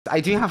I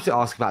do have to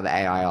ask about the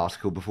AI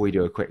article before we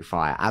do a quick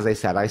fire. As I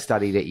said, I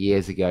studied it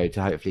years ago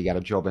to hopefully get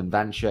a job in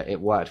venture. It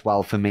worked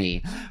well for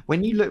me.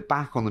 When you look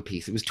back on the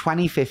piece, it was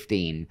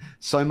 2015.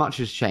 So much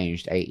has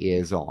changed 8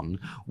 years on.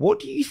 What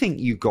do you think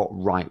you got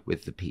right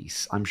with the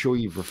piece? I'm sure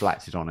you've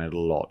reflected on it a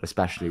lot,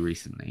 especially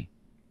recently.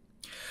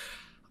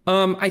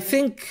 I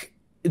think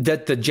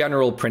that the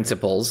general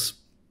principles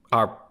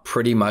are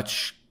pretty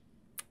much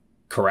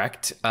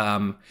correct.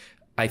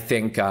 I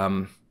think,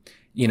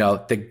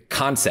 the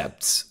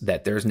concepts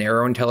that there's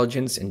narrow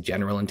intelligence and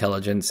general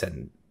intelligence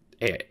and,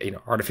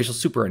 artificial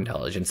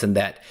superintelligence,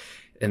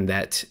 and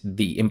that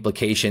the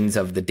implications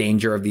of the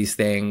danger of these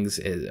things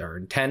are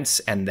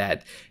intense, and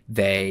that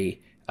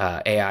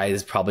AI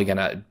is probably going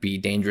to be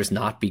dangerous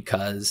not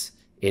because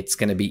it's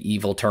going to be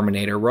evil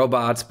Terminator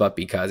robots, but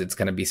because it's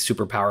going to be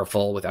super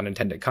powerful with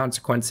unintended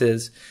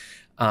consequences.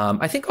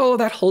 I think all of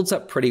that holds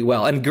up pretty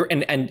well.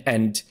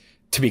 And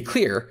to be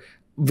clear,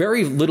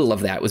 very little of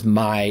that was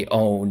my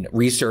own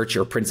research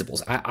or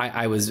principles.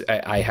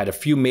 I had a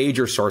few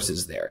major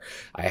sources there.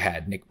 I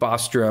had Nick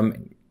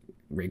Bostrom,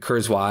 Ray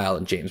Kurzweil,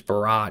 and James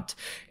Barat,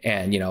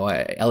 and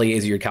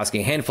Eliezer Yudkowsky,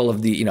 a handful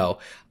of the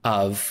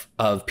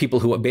of people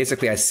who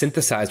basically I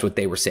synthesized what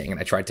they were saying, and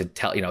I tried to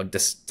tell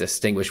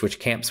distinguish which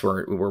camps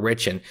were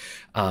rich, and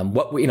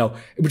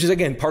which is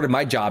again part of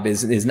my job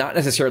is not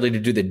necessarily to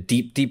do the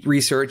deep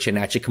research and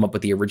actually come up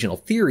with the original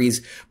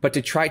theories, but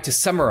to try to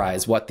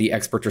summarize what the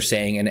experts are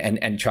saying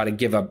and try to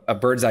give a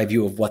bird's eye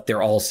view of what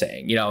they're all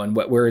saying, and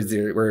where is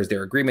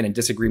their agreement and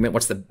disagreement,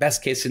 what's the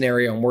best case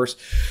scenario and worst.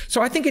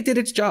 So I think it did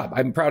its job.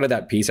 I'm proud of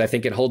that piece. I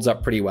think it holds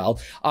up pretty well.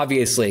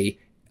 Obviously,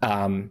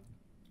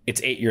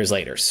 it's 8 years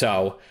later.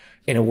 So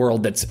in a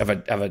world that's of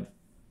a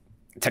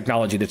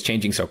technology that's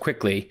changing so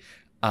quickly,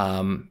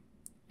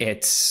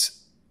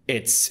 it's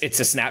a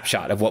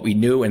snapshot of what we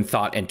knew and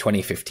thought in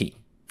 2015.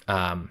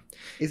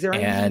 Is there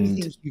anything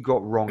you think you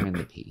got wrong in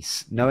the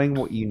piece? Knowing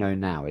what you know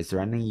now, is there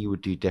anything you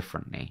would do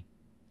differently?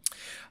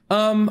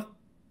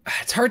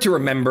 It's hard to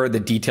remember the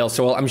details.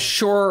 So I'm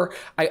sure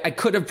I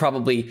could have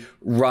probably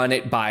run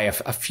it by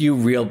a few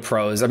real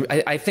pros.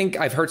 I think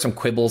I've heard some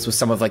quibbles with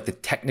some of like the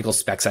technical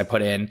specs I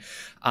put in.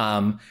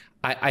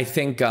 I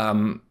think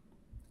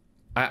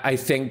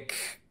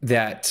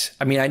that,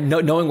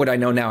 knowing what I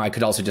know now, I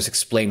could also just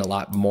explain a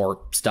lot more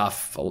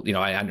stuff.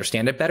 I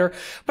understand it better,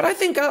 but I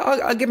think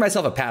I'll give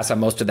myself a pass on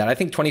most of that. I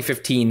think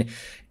 2015,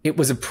 it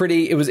was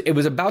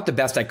about the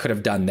best I could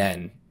have done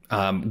then,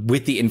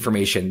 with the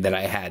information that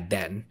I had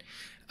then.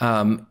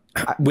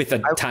 With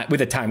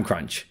a time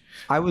crunch.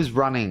 I was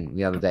running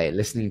the other day,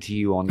 listening to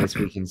you on This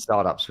Week in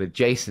Startups with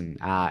Jason,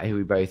 who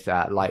we both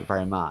like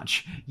very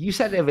much. You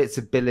said of its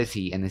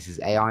ability, and this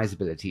is AI's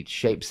ability, to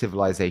shape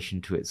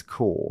civilization to its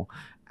core.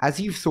 As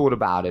you've thought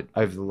about it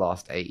over the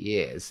last 8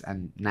 years,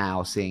 and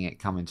now seeing it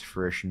come into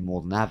fruition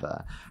more than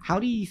ever, how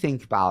do you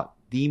think about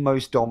the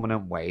most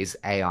dominant ways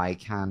AI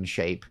can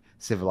shape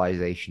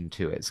civilization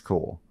to its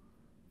core?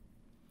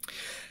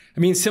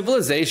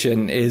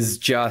 Civilization is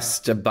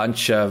just a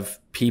bunch of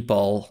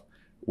people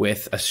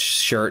with a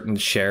certain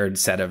shared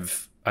set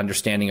of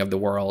understanding of the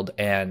world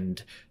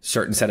and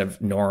certain set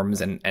of norms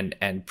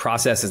and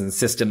processes and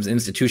systems,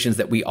 institutions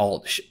that we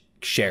all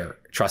share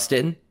trust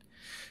in.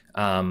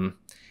 And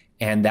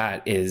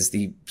that is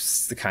the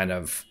kind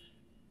of,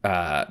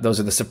 those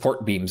are the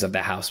support beams of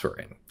the house we're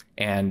in.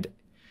 And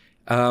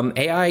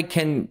AI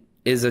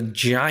is a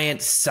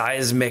giant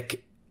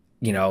seismic,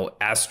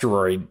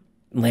 asteroid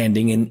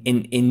landing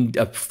in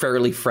a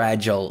fairly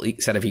fragile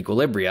set of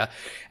equilibria,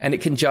 and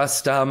it can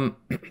just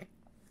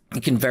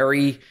it can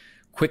very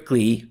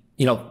quickly,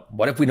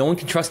 what if no one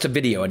can trust a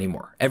video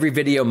anymore? Every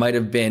video might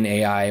have been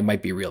AI, it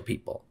might be real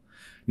people.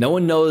 No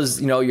one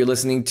knows, you're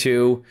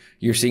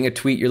seeing a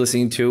tweet, you're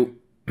listening to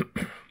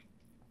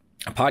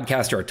a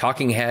podcast or a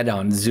talking head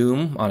on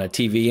Zoom on a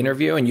TV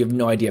interview, and you have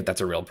no idea if that's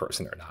a real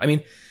person or not.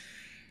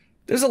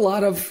 There's a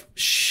lot of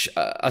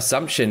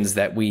assumptions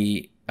that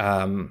we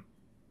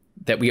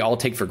all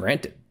take for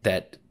granted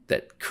that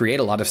create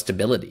a lot of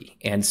stability.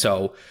 And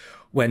so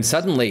when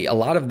suddenly a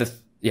lot of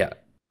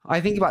I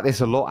think about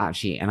this a lot,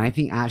 actually. And I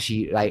think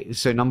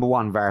so number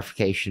one,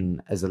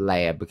 verification as a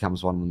layer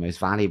becomes one of the most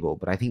valuable,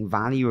 but I think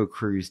value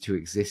accrues to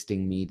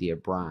existing media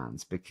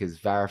brands because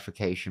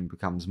verification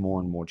becomes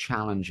more and more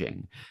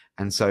challenging.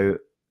 And so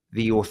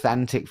the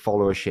authentic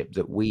followership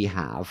that we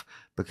have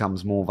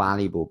becomes more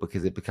valuable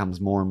because it becomes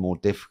more and more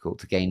difficult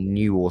to gain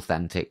new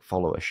authentic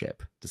followership.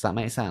 Does that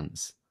make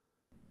sense?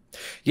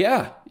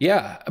 Yeah.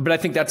 But I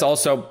think that's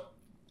also,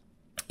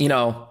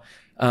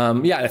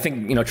 I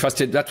think,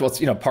 trusted, that's what's,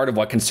 part of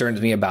what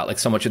concerns me about like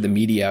so much of the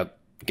media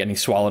getting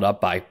swallowed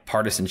up by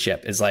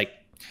partisanship is like,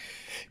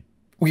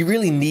 we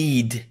really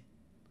need,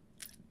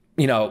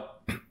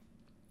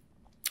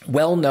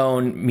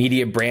 well-known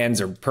media brands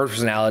or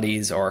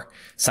personalities or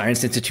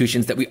science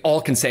institutions that we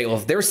all can say, well,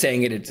 if they're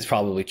saying it, it's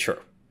probably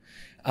true.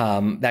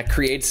 That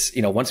creates,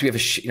 once we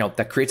have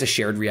that creates a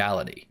shared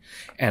reality.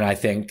 And I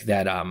think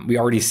that we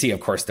already see, of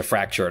course, the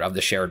fracture of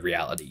the shared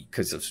reality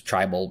because of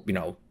tribal,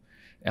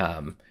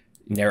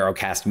 narrow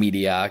cast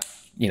media,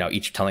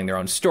 each telling their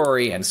own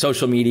story, and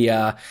social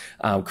media,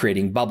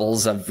 creating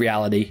bubbles of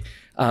reality.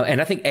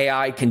 And I think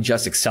AI can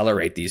just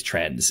accelerate these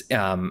trends.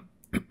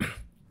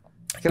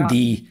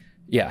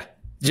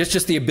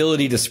 Just the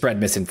ability to spread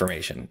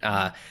misinformation,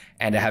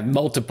 and to have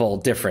multiple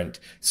different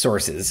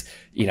sources,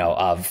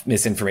 of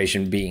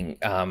misinformation being,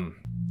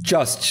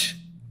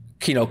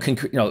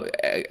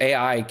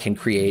 AI can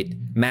create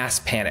mass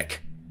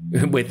panic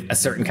with a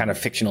certain kind of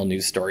fictional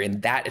news story.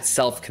 And that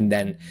itself can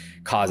then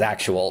cause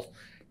actual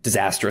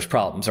disastrous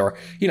problems. Or,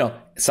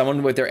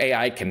 someone with their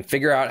AI can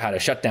figure out how to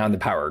shut down the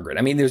power grid.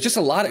 I mean, there's just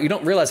a lot of, you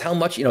don't realize how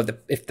much,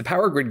 if the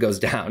power grid goes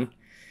down,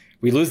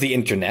 we lose the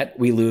internet,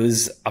 we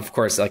lose, of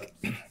course, like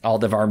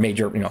all of our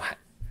major,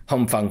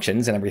 home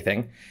functions and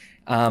everything.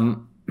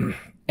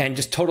 And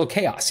just total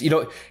chaos.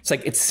 It's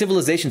like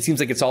civilization seems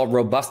like it's all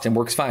robust and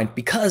works fine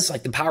because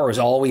like the power is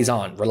always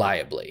on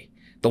reliably.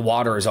 The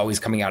water is always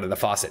coming out of the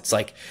faucets.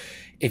 Like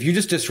if you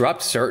just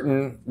disrupt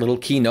certain little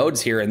key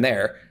nodes here and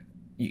there,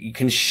 you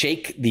can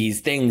shake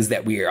these things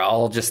that we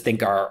all just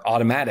think are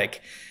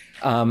automatic.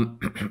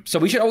 So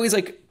we should always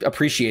like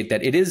appreciate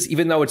that it is,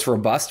 even though it's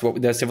robust,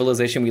 the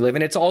civilization we live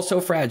in, it's also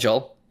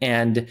fragile,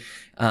 and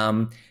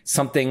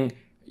something,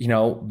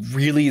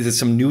 really there's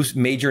some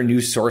major new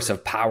source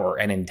of power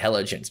and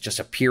intelligence just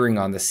appearing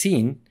on the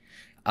scene,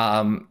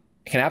 can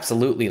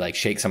absolutely like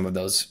shake some of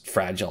those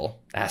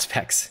fragile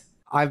aspects.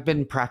 I've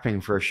been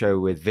prepping for a show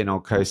with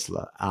Vinod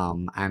Khosla,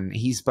 and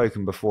he's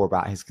spoken before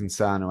about his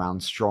concern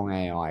around strong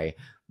AI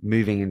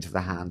moving into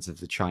the hands of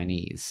the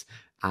Chinese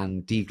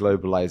and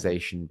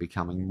deglobalization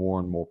becoming more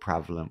and more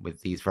prevalent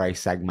with these very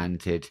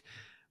segmented,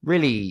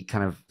 really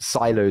kind of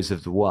silos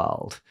of the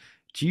world.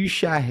 Do you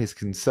share his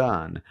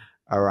concern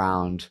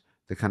around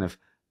the kind of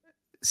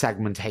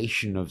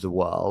segmentation of the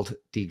world,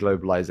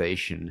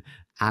 deglobalization,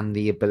 and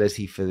the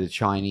ability for the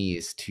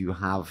Chinese to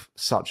have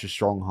such a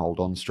stronghold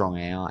on strong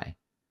AI?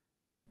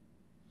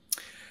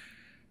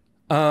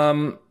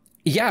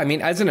 Yeah, I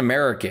mean, as an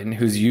American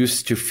who's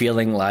used to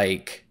feeling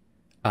like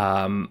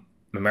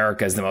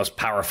America is the most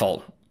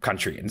powerful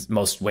country in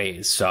most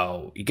ways,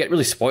 so you get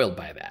really spoiled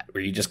by that,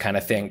 where you just kind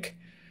of think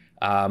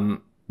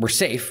we're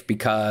safe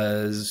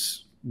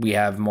because we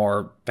have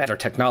better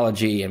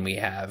technology, and we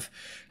have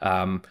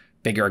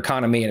bigger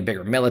economy and a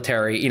bigger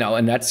military,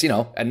 and that's,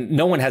 and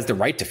no one has the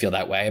right to feel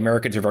that way.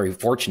 Americans are very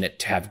fortunate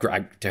to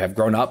have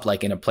grown up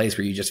like in a place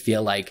where you just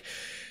feel like,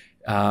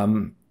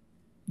 no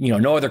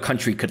other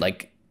country could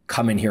like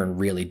come in here and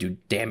really do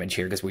damage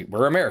here because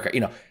we're America,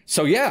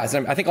 So yeah,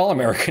 I think all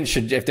Americans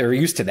should, if they're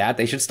used to that,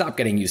 they should stop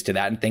getting used to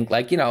that and think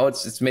like,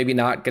 it's maybe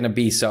not going to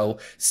be so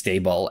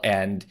stable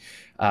and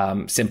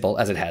simple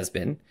as it has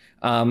been.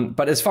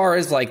 But as far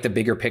as like the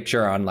bigger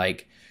picture on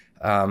like,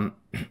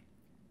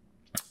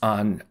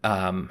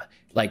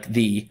 like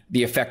the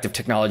effect of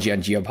technology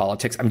on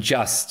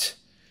geopolitics,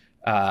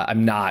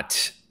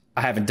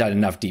 I haven't done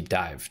enough deep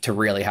dive to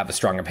really have a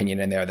strong opinion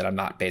in there that I'm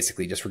not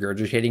basically just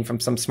regurgitating from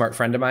some smart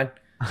friend of mine.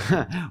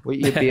 Well,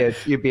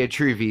 you'd be a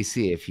true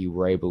VC if you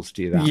were able to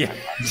do that.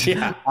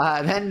 Yeah.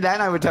 Then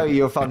I would tell you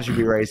your fund should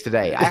be raised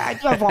today. I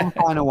do have one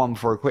final one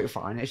for a quick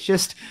fire, and it's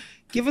just,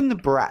 given the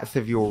breadth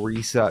of your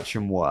research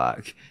and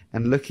work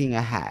and looking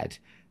ahead,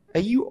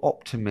 are you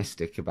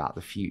optimistic about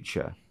the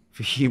future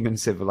for human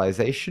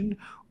civilization,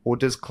 or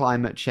does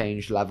climate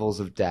change, levels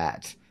of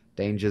debt,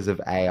 dangers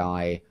of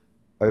AI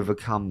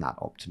overcome that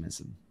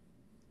optimism?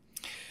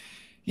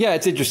 Yeah,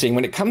 it's interesting.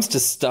 When it comes to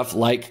stuff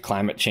like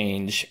climate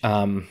change,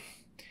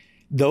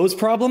 those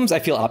problems I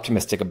feel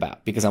optimistic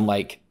about, because I'm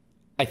like,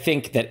 I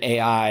think that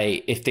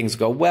AI, if things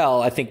go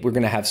well, I think we're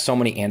going to have so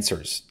many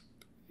answers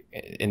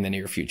in the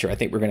near future. I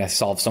think we're going to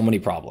solve so many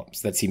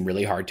problems that seem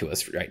really hard to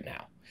us right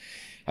now.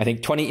 I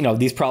think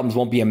these problems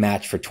won't be a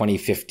match for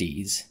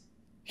 2050's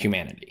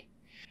humanity.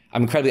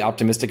 I'm incredibly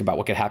optimistic about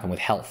what could happen with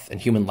health and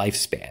human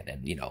lifespan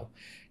and,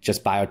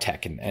 just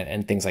biotech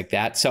and things like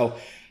that. So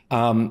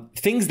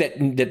things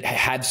that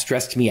had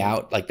stressed me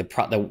out, like the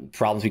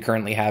problems we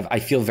currently have, I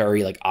feel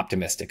very like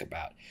optimistic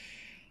about.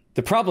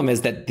 The problem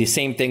is that the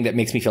same thing that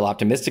makes me feel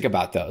optimistic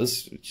about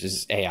those, which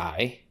is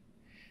AI,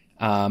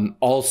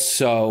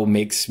 also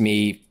makes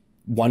me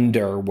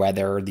wonder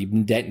whether the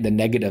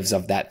negatives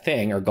of that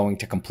thing are going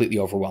to completely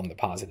overwhelm the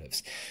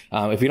positives.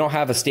 If we don't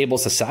have a stable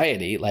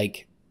society,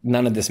 like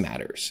none of this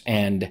matters.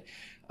 And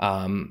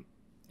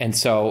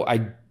so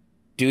I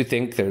do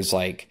think there's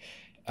like,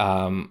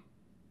 think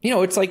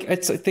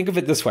of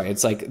it this way.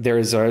 It's like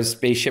there's a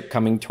spaceship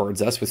coming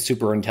towards us with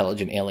super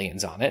intelligent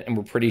aliens on it, and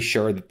we're pretty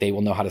sure that they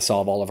will know how to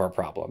solve all of our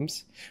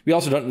problems. We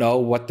also don't know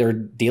what their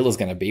deal is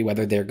going to be,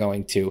 whether they're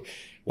going to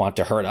want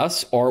to hurt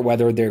us or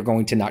whether they're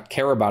going to not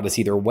care about us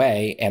either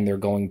way, and they're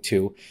going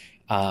to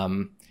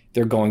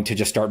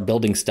just start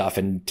building stuff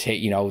and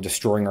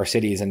destroying our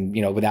cities and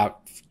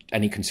without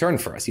any concern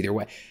for us either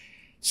way.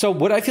 So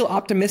would I feel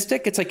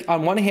optimistic? It's like,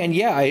 on one hand,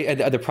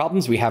 yeah, the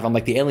problems we have, I'm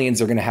like, the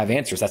aliens are going to have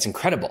answers. That's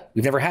incredible.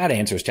 We've never had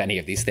answers to any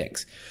of these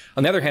things.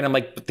 On the other hand, I'm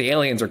like, but the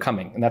aliens are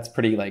coming, and that's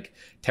pretty like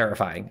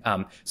terrifying.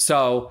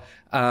 So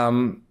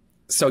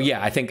yeah,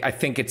 I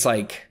think it's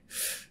like,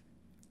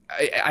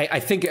 I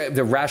think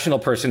the rational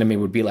person in me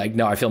would be like,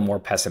 no, I feel more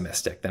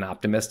pessimistic than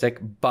optimistic.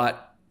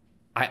 But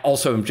I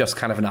also am just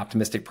kind of an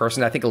optimistic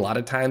person. I think a lot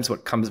of times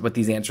what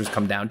these answers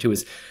come down to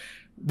is,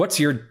 what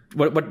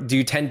do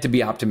you tend to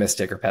be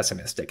optimistic or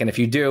pessimistic? And if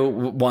you do,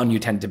 one, you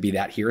tend to be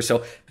that here.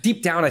 So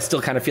deep down, I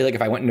still kind of feel like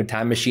if I went in a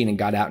time machine and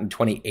got out in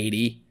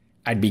 2080,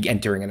 I'd be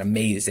entering an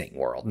amazing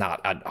world, not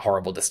a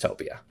horrible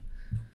dystopia.